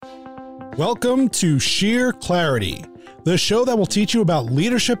Welcome to Sheer Clarity, the show that will teach you about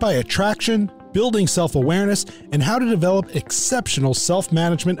leadership by attraction, building self-awareness, and how to develop exceptional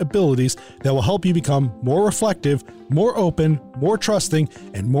self-management abilities that will help you become more reflective, more open, more trusting,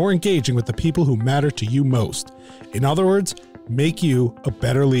 and more engaging with the people who matter to you most. In other words, make you a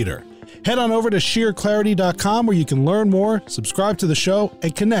better leader. Head on over to sheerclarity.com where you can learn more, subscribe to the show,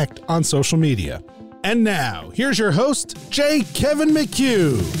 and connect on social media. And now, here's your host, J. Kevin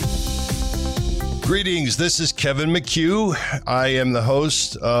McHugh. Greetings, this is Kevin McHugh. I am the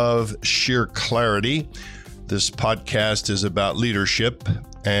host of Sheer Clarity. This podcast is about leadership,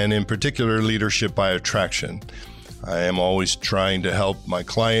 and in particular, leadership by attraction. I am always trying to help my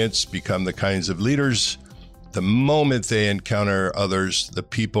clients become the kinds of leaders. The moment they encounter others, the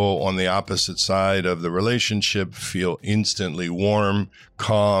people on the opposite side of the relationship feel instantly warm,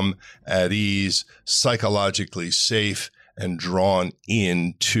 calm, at ease, psychologically safe, and drawn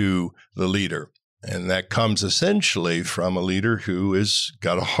into the leader. And that comes essentially from a leader who has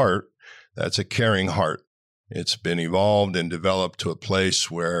got a heart that's a caring heart. It's been evolved and developed to a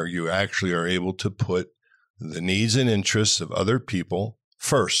place where you actually are able to put the needs and interests of other people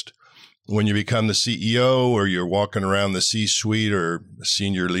first. When you become the CEO or you're walking around the C-suite or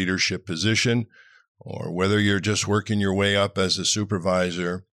senior leadership position, or whether you're just working your way up as a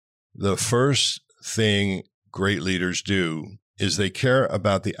supervisor, the first thing great leaders do is they care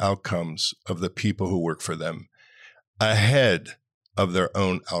about the outcomes of the people who work for them ahead of their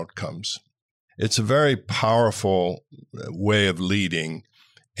own outcomes. It's a very powerful way of leading,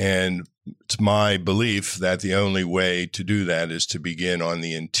 and it's my belief that the only way to do that is to begin on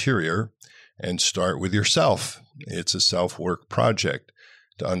the interior and start with yourself. It's a self-work project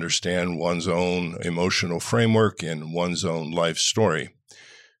to understand one's own emotional framework and one's own life story.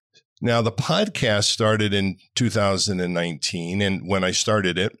 Now, the podcast started in 2019, and when I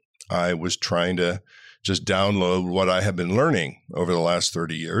started it, I was trying to just download what I have been learning over the last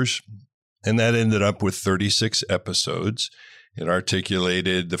 30 years, and that ended up with 36 episodes. It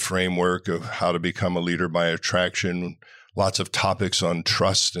articulated the framework of how to become a leader by attraction, lots of topics on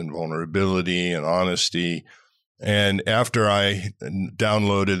trust and vulnerability and honesty. And after I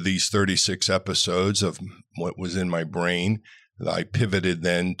downloaded these 36 episodes of what was in my brain, I pivoted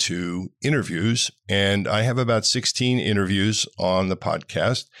then to interviews, and I have about 16 interviews on the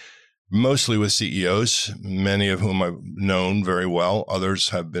podcast, mostly with CEOs, many of whom I've known very well. Others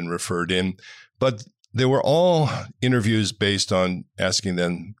have been referred in, but they were all interviews based on asking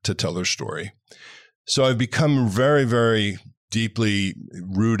them to tell their story. So I've become very, very deeply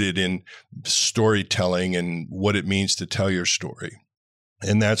rooted in storytelling and what it means to tell your story.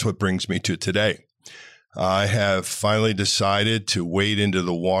 And that's what brings me to today. I have finally decided to wade into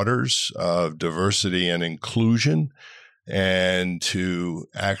the waters of diversity and inclusion and to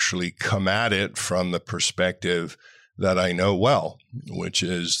actually come at it from the perspective that I know well, which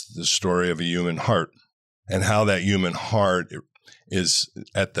is the story of a human heart and how that human heart is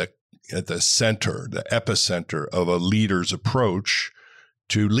at the center, the epicenter of a leader's approach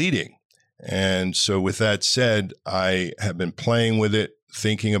to leading. And so with that said, I have been playing with it,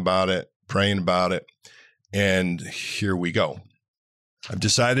 thinking about it, praying about it. And here we go. I've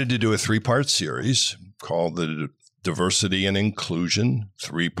decided to do a 3-part series called the Diversity and Inclusion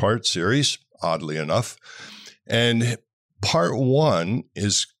 3-part series, oddly enough. And part 1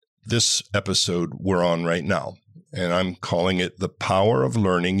 is this episode we're on right now. And I'm calling it The Power of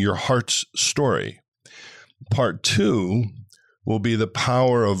Learning Your Heart's Story. Part 2 will be the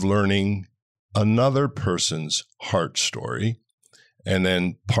power of learning another person's heart story. And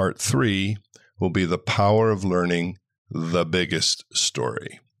then part 3 will be the power of learning the biggest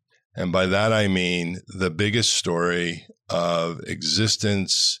story. And by that, I mean the biggest story of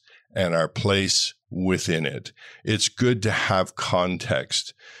existence and our place within it. It's good to have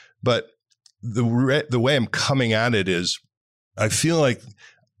context, but the way I'm coming at it is I feel like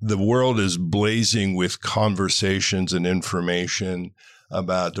the world is blazing with conversations and information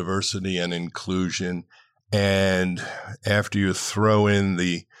about diversity and inclusion. And after you throw in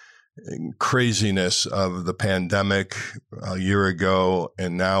the craziness of the pandemic a year ago,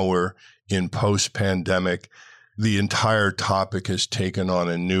 and now we're in post-pandemic, the entire topic has taken on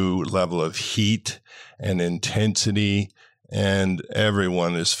a new level of heat and intensity, and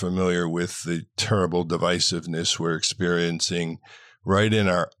everyone is familiar with the terrible divisiveness we're experiencing right in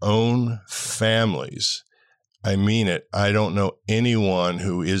our own families. I mean it. I don't know anyone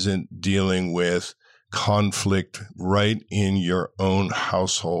who isn't dealing with conflict right in your own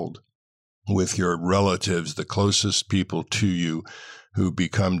household with your relatives, the closest people to you, who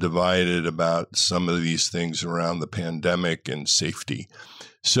become divided about some of these things around the pandemic and safety.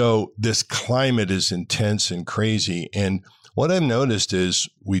 So this climate is intense and crazy. And what I've noticed is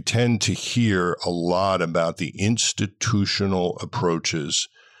we tend to hear a lot about the institutional approaches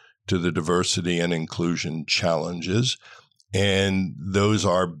to the diversity and inclusion challenges. And those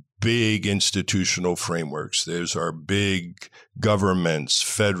are big institutional frameworks. Those are big governments,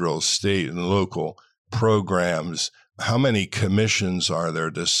 federal, state, and local programs. How many commissions are there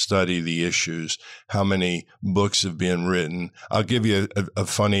to study the issues? How many books have been written? I'll give you a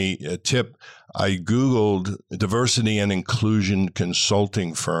funny tip. I Googled diversity and inclusion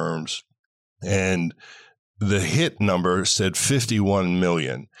consulting firms, and the hit number said 51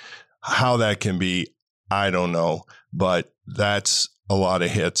 million. How that can be, I don't know, but that's a lot of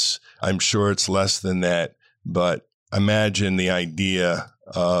hits. I'm sure it's less than that, but imagine the idea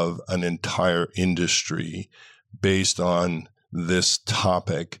of an entire industry based on this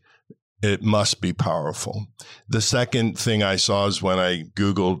topic. It must be powerful. The second thing I saw is when I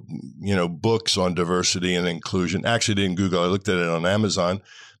Googled, books on diversity and inclusion. Actually didn't Google, I looked at it on Amazon,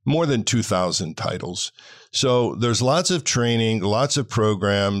 more than 2,000 titles. So there's lots of training, lots of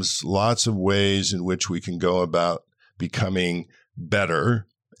programs, lots of ways in which we can go about becoming better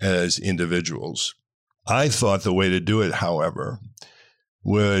as individuals. I thought the way to do it, however,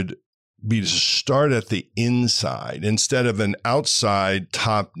 would be to start at the inside. Instead of an outside,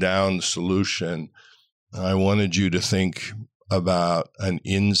 top-down solution, I wanted you to think about an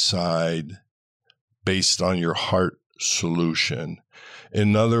inside based on your heart solution.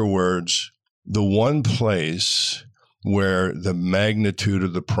 In other words, the one place where the magnitude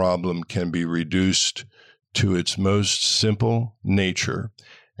of the problem can be reduced to its most simple nature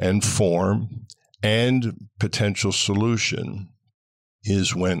and form and potential solution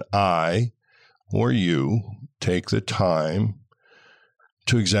is when I or you take the time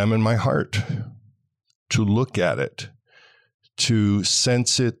to examine my heart, to look at it, to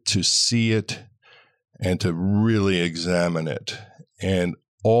sense it, to see it, and to really examine it. And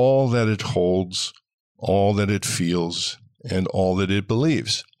all that it holds, all that it feels, and all that it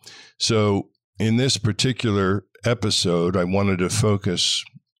believes. So in this particular episode, I wanted to focus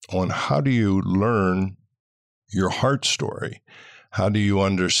on how do you learn your heart story? How do you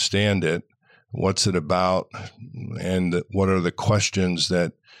understand it? What's it about? And what are the questions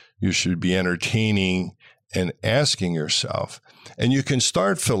that you should be entertaining and asking yourself? And you can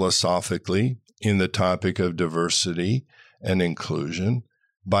start philosophically in the topic of diversity and inclusion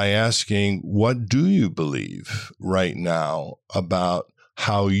by asking, what do you believe right now about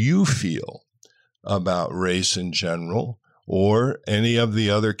how you feel about race in general, or any of the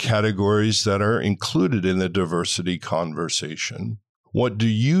other categories that are included in the diversity conversation? What do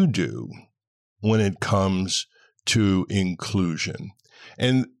you do when it comes to inclusion?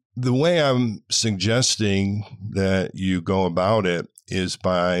 And the way I'm suggesting that you go about it is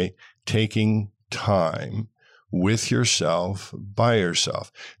by taking time with yourself, by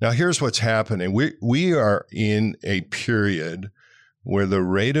yourself. Now, here's what's happening. We are in a period where the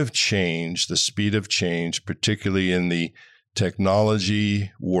rate of change, the speed of change, particularly in the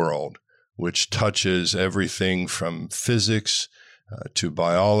technology world, which touches everything from physics to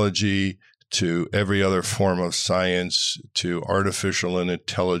biology to every other form of science to artificial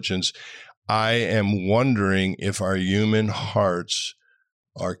intelligence, I am wondering if our human hearts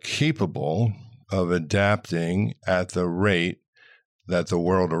are capable of adapting at the rate that the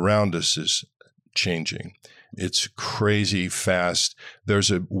world around us is changing. It's crazy fast.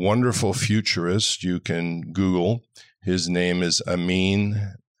 There's a wonderful futurist you can Google. His name is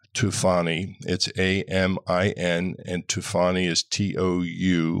Amin Toufani. It's Amin, and Toufani is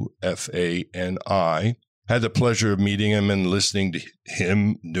Toufani. Had the pleasure of meeting him and listening to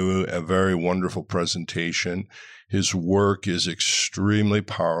him do a very wonderful presentation. His work is extremely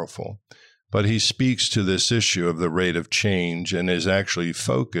powerful, but he speaks to this issue of the rate of change and is actually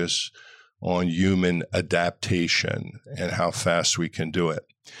focused on human adaptation and how fast we can do it.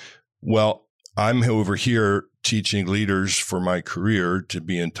 Well, I'm over here teaching leaders for my career to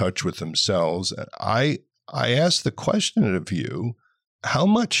be in touch with themselves. And I ask the question of you, how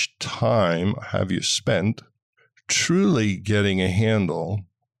much time have you spent truly getting a handle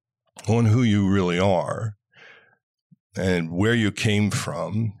on who you really are and where you came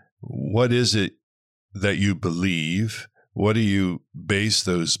from? What is it that you believe? What do you base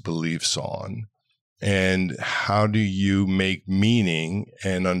those beliefs on? And how do you make meaning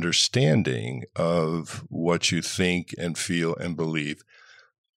and understanding of what you think and feel and believe?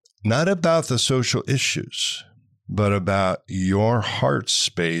 Not about the social issues, but about your heart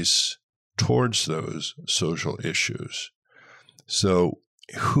space towards those social issues. So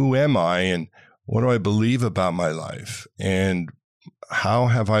who am I and what do I believe about my life? And how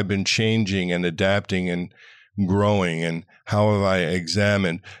have I been changing and adapting and growing, and how have I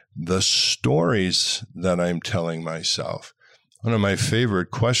examined the stories that I'm telling myself? One of my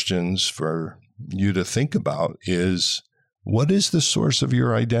favorite questions for you to think about is, what is the source of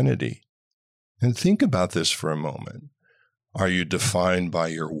your identity? And think about this for a moment. Are you defined by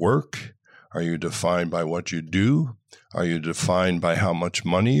your work? Are you defined by what you do? Are you defined by how much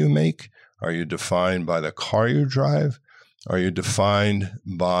money you make? Are you defined by the car you drive? Are you defined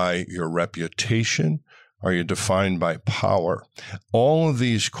by your reputation? Are you defined by power? All of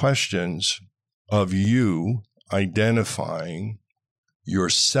these questions of you identifying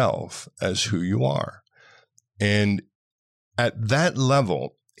yourself as who you are. And at that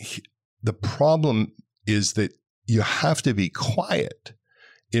level, the problem is that you have to be quiet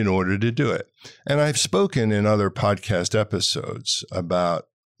in order to do it. And I've spoken in other podcast episodes about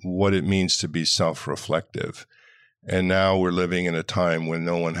what it means to be self-reflective. And now we're living in a time when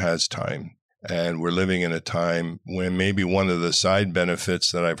no one has time. And we're living in a time when maybe one of the side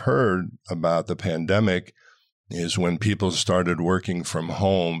benefits that I've heard about the pandemic is when people started working from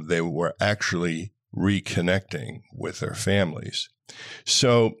home, they were actually reconnecting with their families.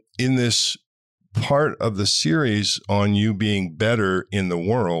 So in this part of the series on you being better in the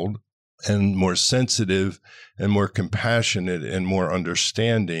world and more sensitive and more compassionate and more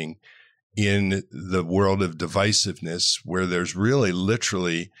understanding in the world of divisiveness, where there's really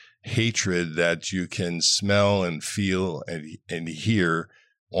literally hatred that you can smell and feel and hear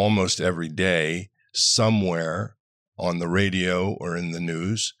almost every day somewhere on the radio or in the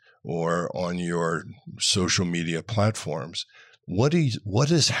news or on your social media platforms. What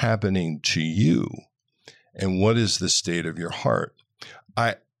is happening to you, and what is the state of your heart?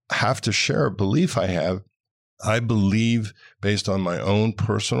 I have to share a belief I have. I believe, based on my own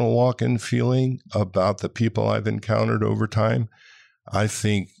personal walk and feeling about the people I've encountered over time, I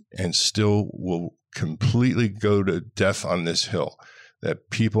think, and still will completely go to death on this hill, that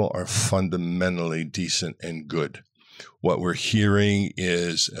people are fundamentally decent and good. What we're hearing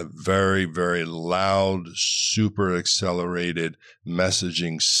is a very, very loud, super accelerated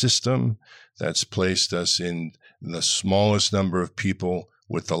messaging system that's placed us in the smallest number of people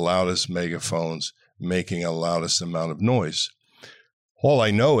with the loudest megaphones making a loudest amount of noise. All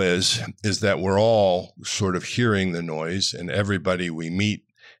I know is that we're all sort of hearing the noise, and everybody we meet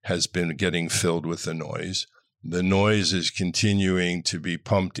has been getting filled with the noise. The noise is continuing to be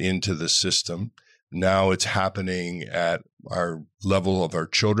pumped into the system. Now it's happening at our level of our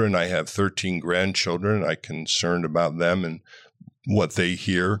children. I have 13 grandchildren. I'm concerned about them and what they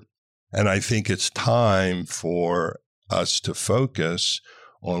hear. And I think it's time for us to focus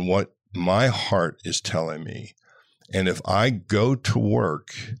on what my heart is telling me. And if I go to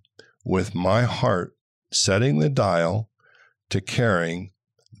work with my heart setting the dial to caring,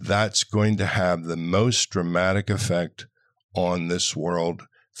 that's going to have the most dramatic effect on this world,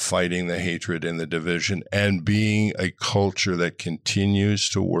 fighting the hatred and the division and being a culture that continues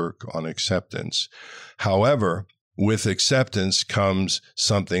to work on acceptance. However, with acceptance comes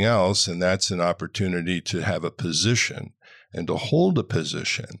something else, and that's an opportunity to have a position and to hold a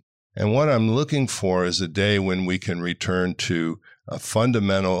position. And what I'm looking for is a day when we can return to a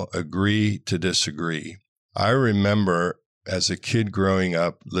fundamental agree to disagree. I remember as a kid growing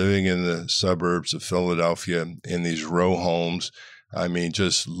up, living in the suburbs of Philadelphia in these row homes. I mean,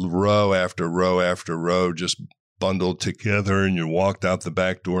 just row after row after row, just bundled together, and you walked out the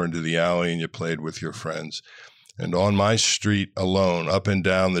back door into the alley and you played with your friends. And on my street alone, up and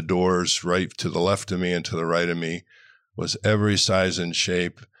down the doors, right to the left of me and to the right of me, was every size and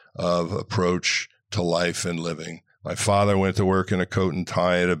shape of approach to life and living. My father went to work in a coat and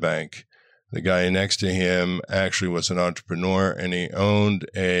tie at a bank. The guy next to him actually was an entrepreneur, and he owned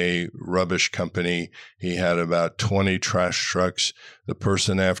a rubbish company. He had about 20 trash trucks. The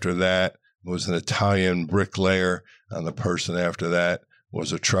person after that was an Italian bricklayer, and the person after that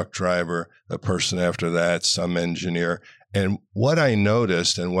was a truck driver. The person after that, some engineer. And what I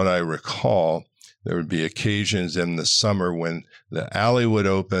noticed and what I recall, there would be occasions in the summer when the alley would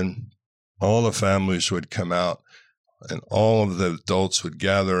open, all the families would come out, and all of the adults would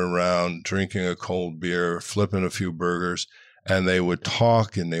gather around, drinking a cold beer, flipping a few burgers, and they would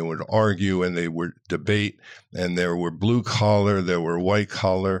talk and they would argue and they would debate. And there were blue collar, there were white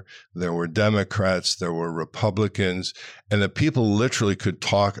collar, there were Democrats, there were Republicans, and the people literally could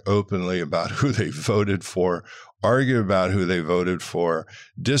talk openly about who they voted for, argue about who they voted for,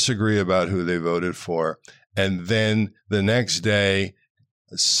 disagree about who they voted for. And then the next day,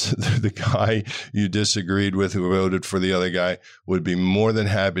 the guy you disagreed with who voted for the other guy would be more than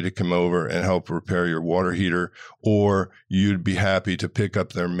happy to come over and help repair your water heater, or you'd be happy to pick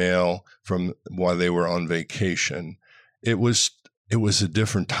up their mail from while they were on vacation. It was a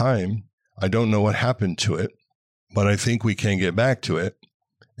different time. I don't know what happened to it, but I think we can get back to it.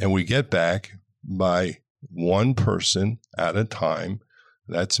 And we get back by one person at a time.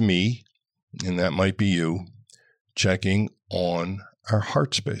 That's me, and that might be you, checking on our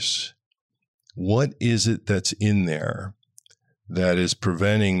heart space. What is it that's in there that is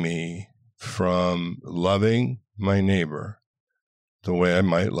preventing me from loving my neighbor the way I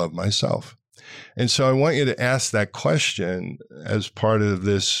might love myself? And so I want you to ask that question as part of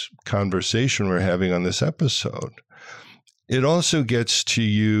this conversation we're having on this episode. It also gets to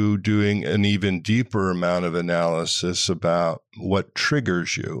you doing an even deeper amount of analysis about what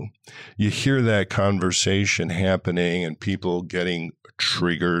triggers you. You hear that conversation happening and people getting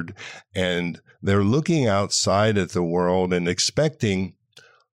triggered, and they're looking outside at the world and expecting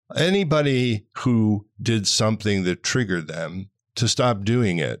anybody who did something that triggered them to stop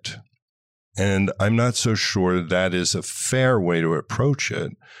doing it. And I'm not so sure that is a fair way to approach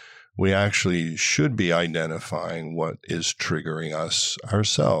it. We actually should be identifying what is triggering us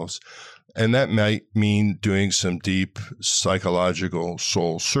ourselves. And that might mean doing some deep psychological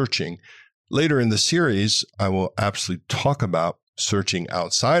soul searching. Later in the series, I will absolutely talk about searching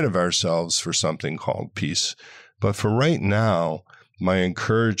outside of ourselves for something called peace. But for right now, my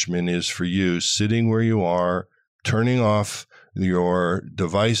encouragement is for you sitting where you are, turning off your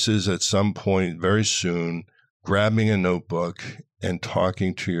devices at some point very soon, grabbing a notebook and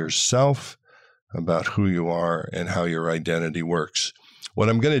talking to yourself about who you are and how your identity works. What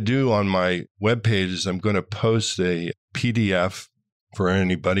I'm going to do on my webpage is I'm going to post a PDF for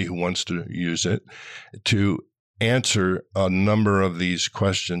anybody who wants to use it to answer a number of these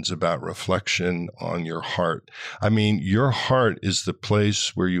questions about reflection on your heart. I mean, your heart is the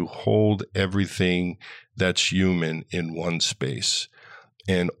place where you hold everything that's human in one space.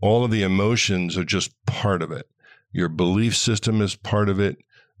 And all of the emotions are just part of it. Your belief system is part of it.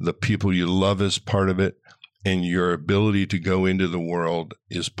 The people you love is part of it. And your ability to go into the world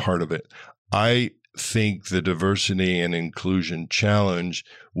is part of it. I think the diversity and inclusion challenge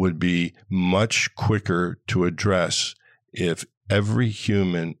would be much quicker to address if every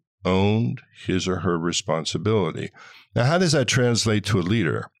human owned his or her responsibility. Now, how does that translate to a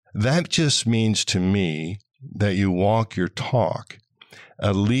leader? That just means to me that you walk your talk.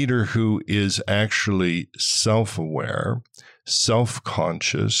 A leader who is actually self-aware,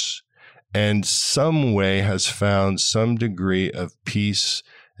 self-conscious, and some way has found some degree of peace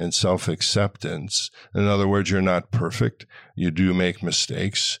and self-acceptance. In other words, you're not perfect. You do make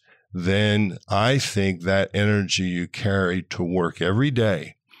mistakes. Then I think that energy you carry to work every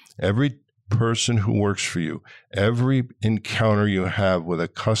day, every person who works for you, every encounter you have with a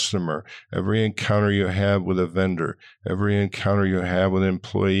customer, every encounter you have with a vendor, every encounter you have with an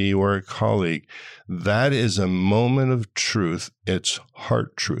employee or a colleague, that is a moment of truth. It's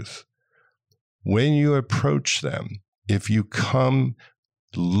heart truth. When you approach them, if you come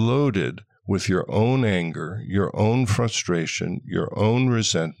loaded with your own anger, your own frustration, your own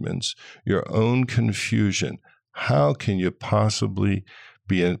resentments, your own confusion, how can you possibly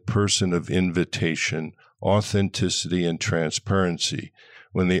be a person of invitation, authenticity, and transparency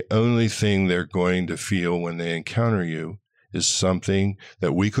when the only thing they're going to feel when they encounter you is something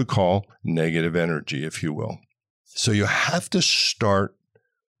that we could call negative energy, if you will? So you have to start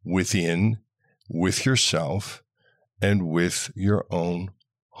within, with yourself, and with your own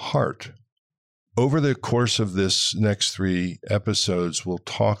heart. Over the course of this next 3 episodes, we'll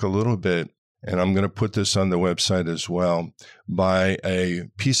talk a little bit, and I'm going to put this on the website as well, by a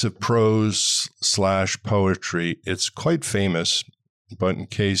piece of prose / poetry. It's quite famous, but in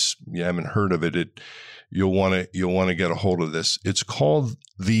case you haven't heard of it, you'll want to get a hold of this. It's called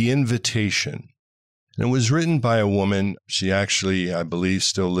The Invitation. And it was written by a woman. She actually, I believe,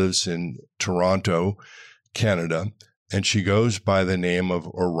 still lives in Toronto, Canada, and she goes by the name of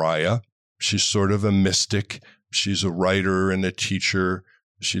Oriah. She's sort of a mystic. She's a writer and a teacher.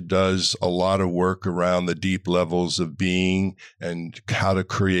 She does a lot of work around the deep levels of being and how to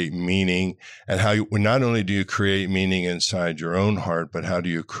create meaning, and how not only do you create meaning inside your own heart, but how do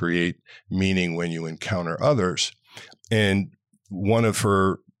you create meaning when you encounter others. And one of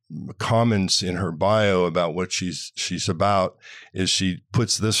her comments in her bio about what she's about is she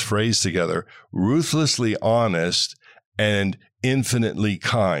puts this phrase together: ruthlessly honest and infinitely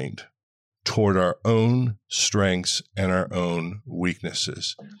kind toward our own strengths and our own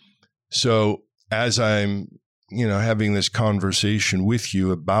weaknesses. So as I'm having this conversation with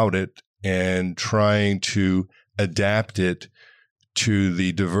you about it and trying to adapt it to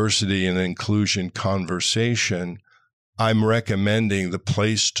the diversity and inclusion conversation, I'm recommending the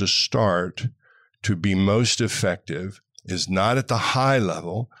place to start to be most effective is not at the high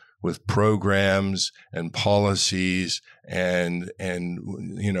level with programs and policies and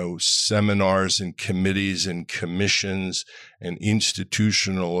seminars and committees and commissions and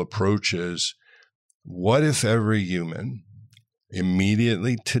institutional approaches. What if every human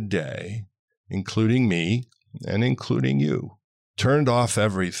immediately today, including me and including you, turned off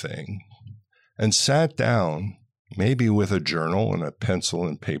everything and sat down, maybe with a journal and a pencil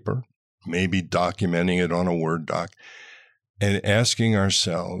and paper, maybe documenting it on a Word doc, and asking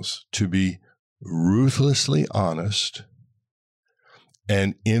ourselves to be ruthlessly honest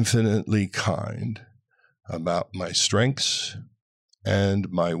and infinitely kind about my strengths and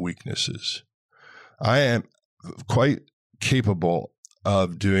my weaknesses. I am quite capable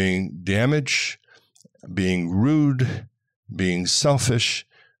of doing damage, being rude, being selfish,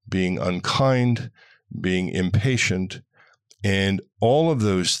 being unkind, being impatient, and all of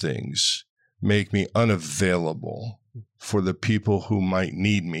those things make me unavailable for the people who might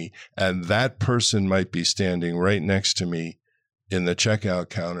need me. And that person might be standing right next to me in the checkout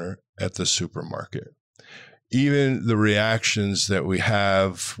counter at the supermarket. Even the reactions that we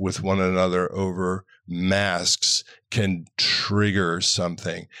have with one another over masks can trigger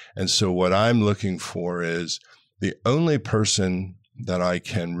something. And so what I'm looking for is the only person that I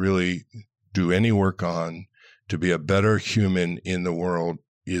can really do any work on to be a better human in the world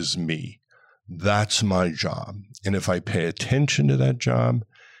is me. That's my job. And if I pay attention to that job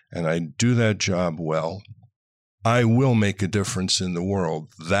and I do that job well, I will make a difference in the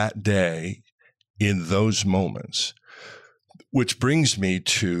world that day in those moments. Which brings me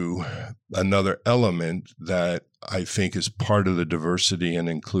to another element that I think is part of the diversity and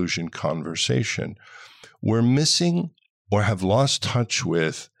inclusion conversation. We're missing or have lost touch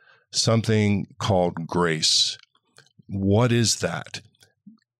with something called grace. What is that?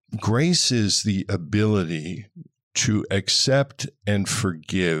 Grace is the ability to accept and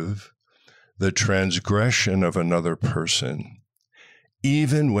forgive the transgression of another person,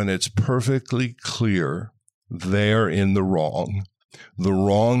 even when it's perfectly clear they're in the wrong. The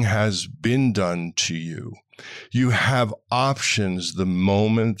wrong has been done to you. You have options the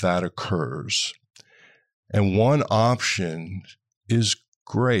moment that occurs. And one option is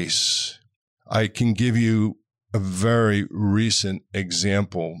grace. I can give you a very recent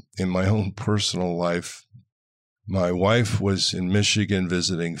example in my own personal life. My wife was in Michigan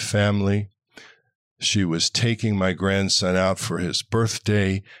visiting family. She was taking my grandson out for his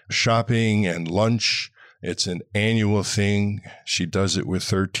birthday shopping and lunch. It's an annual thing. She does it with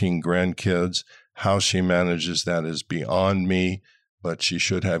 13 grandkids. How she manages that is beyond me, but she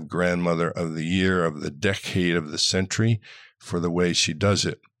should have Grandmother of the Year, of the decade, of the century for the way she does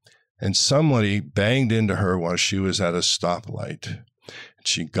it. And somebody banged into her while she was at a stoplight.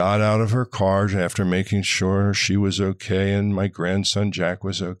 She got out of her car after making sure she was okay and my grandson Jack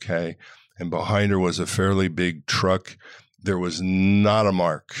was okay. And behind her was a fairly big truck. There was not a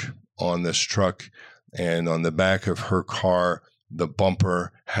mark on this truck. And on the back of her car, the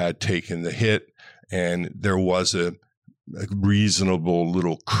bumper had taken the hit. And there was a reasonable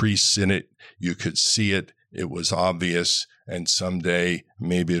little crease in it. You could see it. It was obvious. And someday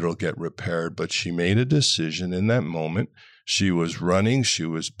maybe it'll get repaired. But she made a decision in that moment. She was running. She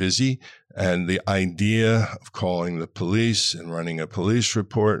was busy. And the idea of calling the police and running a police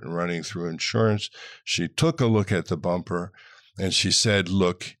report and running through insurance, she took a look at the bumper and she said,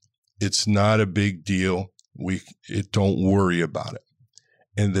 look, it's not a big deal. Don't worry about it.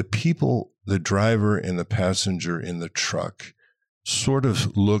 And the people, the driver and the passenger in the truck sort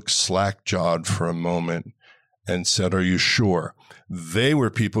of looked slack-jawed for a moment and said, are you sure? They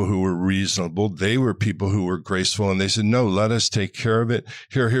were people who were reasonable. They were people who were graceful. And they said, no, let us take care of it.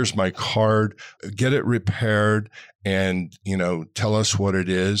 Here's my card. Get it repaired and, tell us what it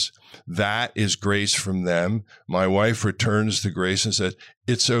is. That is grace from them. My wife returns the grace and says,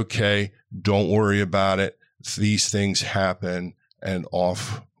 it's okay. Don't worry about it. These things happen, and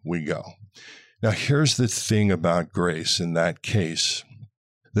off we go. Now, here's the thing about grace in that case.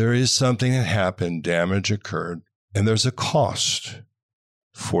 There is something that happened, damage occurred, and there's a cost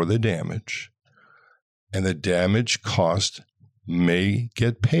for the damage. And the damage cost may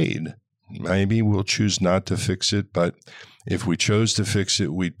get paid. Maybe we'll choose not to fix it, but if we chose to fix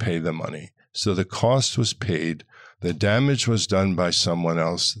it, we'd pay the money. So the cost was paid. The damage was done by someone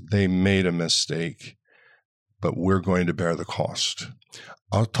else. They made a mistake, but we're going to bear the cost.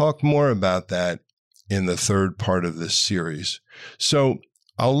 I'll talk more about that in the third part of this series. So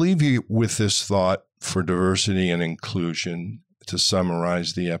I'll leave you with this thought for diversity and inclusion to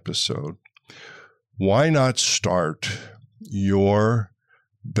summarize the episode. Why not start your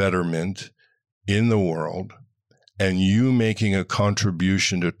betterment in the world and you making a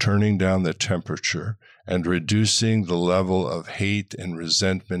contribution to turning down the temperature and reducing the level of hate and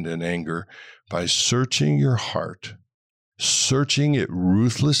resentment and anger by searching your heart, searching it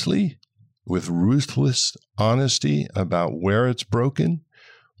ruthlessly, with ruthless honesty about where it's broken,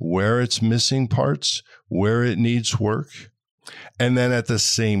 where it's missing parts, where it needs work, and then at the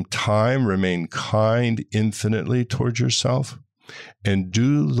same time remain kind infinitely towards yourself and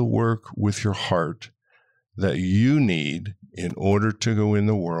do the work with your heart that you need in order to go in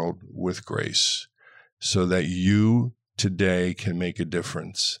the world with grace, so that you today can make a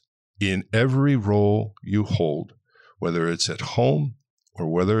difference in every role you hold, whether it's at home or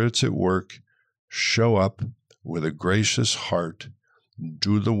whether it's at work. Show up with a gracious heart.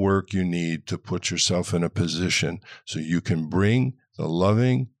 Do the work you need to put yourself in a position so you can bring the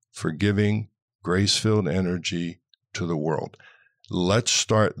loving, forgiving, grace-filled energy to the world. Let's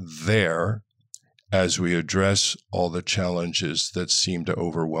start there as we address all the challenges that seem to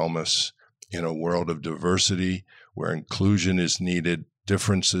overwhelm us in a world of diversity where inclusion is needed,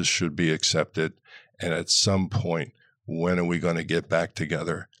 differences should be accepted, and at some point, when are we going to get back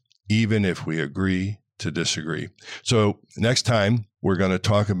together, even if we agree to disagree? So next time, we're going to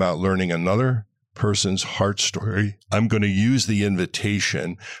talk about learning another person's heart story. I'm going to use the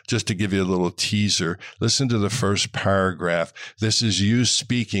invitation just to give you a little teaser. Listen to the first paragraph. This is you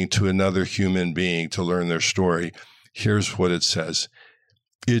speaking to another human being to learn their story. Here's what it says.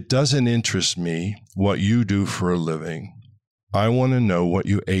 It doesn't interest me what you do for a living. I want to know what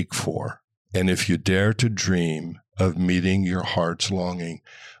you ache for. And if you dare to dream of meeting your heart's longing,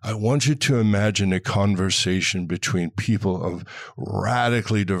 I want you to imagine a conversation between people of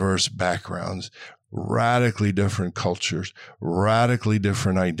radically diverse backgrounds, radically different cultures, radically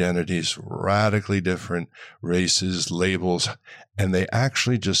different identities, radically different races, labels, and they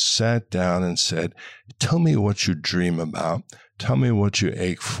actually just sat down and said, tell me what you dream about. Tell me what you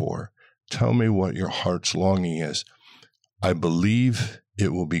ache for. Tell me what your heart's longing is. I believe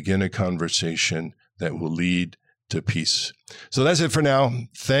it will begin a conversation that will lead to peace. So that's it for now.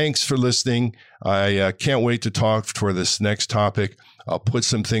 Thanks for listening. I can't wait to talk for this next topic. I'll put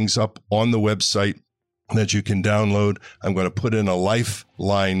some things up on the website that you can download. I'm going to put in a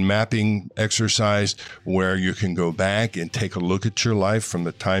lifeline mapping exercise where you can go back and take a look at your life from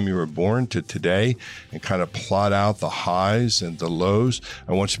the time you were born to today and kind of plot out the highs and the lows.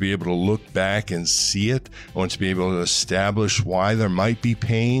 I want you to be able to look back and see it. I want you to be able to establish why there might be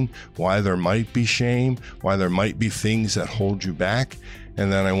pain, why there might be shame, why there might be things that hold you back.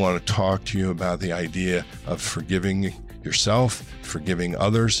 And then I want to talk to you about the idea of forgiving yourself, forgiving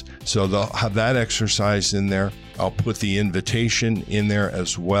others. So they'll have that exercise in there. I'll put the invitation in there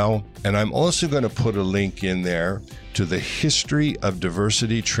as well. And I'm also going to put a link in there to the history of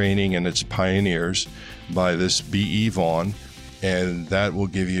diversity training and its pioneers by this B.E. Vaughan. And that will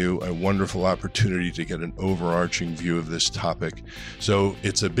give you a wonderful opportunity to get an overarching view of this topic. So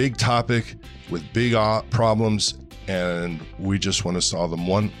it's a big topic with big problems, and we just want to solve them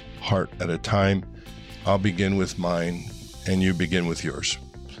one heart at a time. I'll begin with mine, and you begin with yours.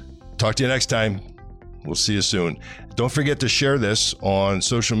 Talk to you next time. We'll see you soon. Don't forget to share this on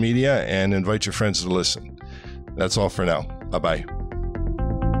social media and invite your friends to listen. That's all for now. Bye-bye.